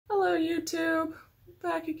Hello YouTube,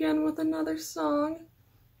 back again with another song.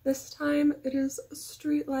 This time it is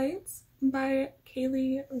Streetlights by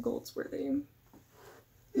Kayleigh Goldsworthy.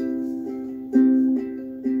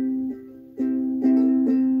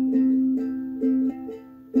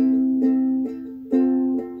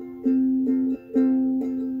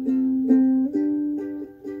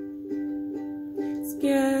 It's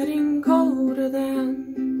getting colder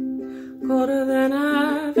than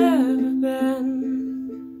I've ever been.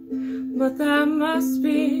 But that must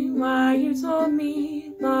be why you told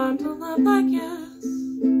me bundle up, I guess,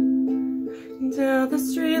 until the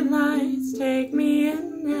streetlights take me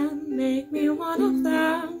in and make me one of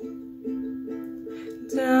them.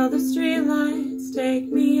 Until the streetlights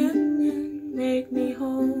take me in and make me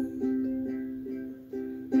whole.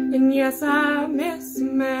 And yes, I miss a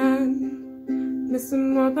man, miss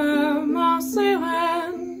him more, but mostly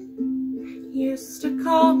when he used to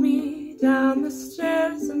call me down the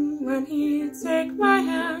stairs, and when he'd take my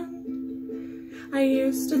hand, I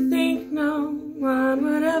used to think no one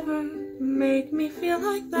would ever make me feel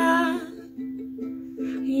like that.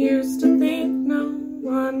 I used to think no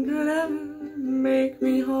one could ever make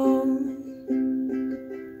me whole.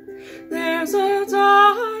 There's a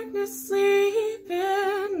darkness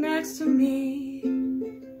sleeping next to me.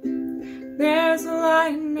 There's a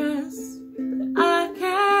lightness that I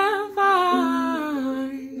can't find.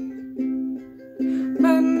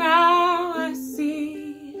 But now I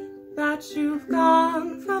see that you've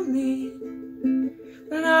gone from me,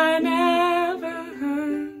 but I never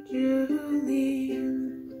heard you leave.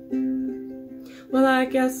 Well, I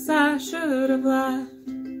guess I should have left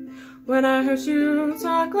when I heard you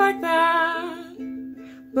talk like that.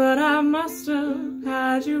 But I must have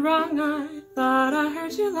had you wrong, I thought I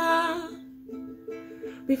heard you laugh.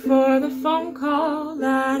 Before the phone call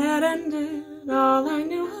that had ended all I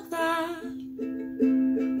knew of that.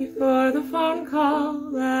 Before the phone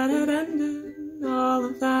call that had ended all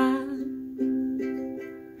of that.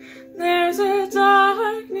 There's a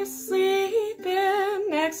darkness sleeping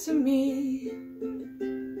next to me.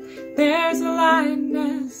 There's a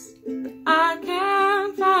lightness that I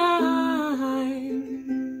can't find.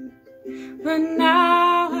 But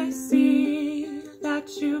now I see that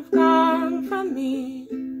you've gone from me,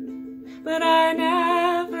 but I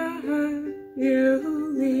never heard you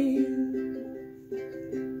leave.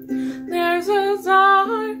 There's a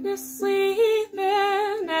darkness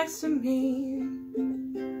sleeping next to me.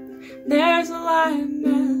 There's a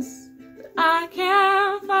lightness that I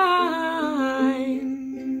can't find.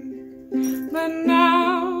 But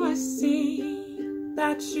now I see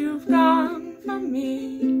that you've gone from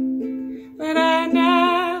me, but I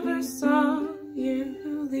never saw you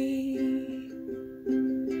leave.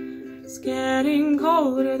 It's getting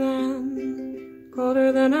colder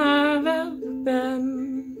than I've ever been.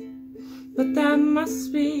 But that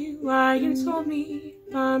must be why you told me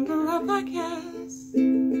bundle up, I guess,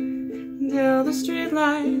 until the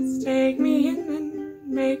streetlights take me in and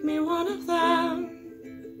make me one of them.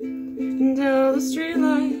 Until the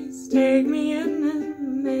streetlights take me in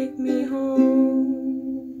and make me home.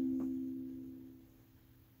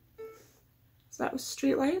 So that was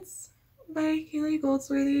Streetlights by Kayleigh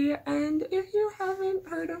Goldsworthy, and if you haven't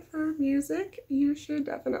heard of her music, you should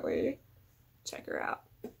definitely check her out.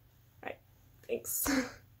 Thanks.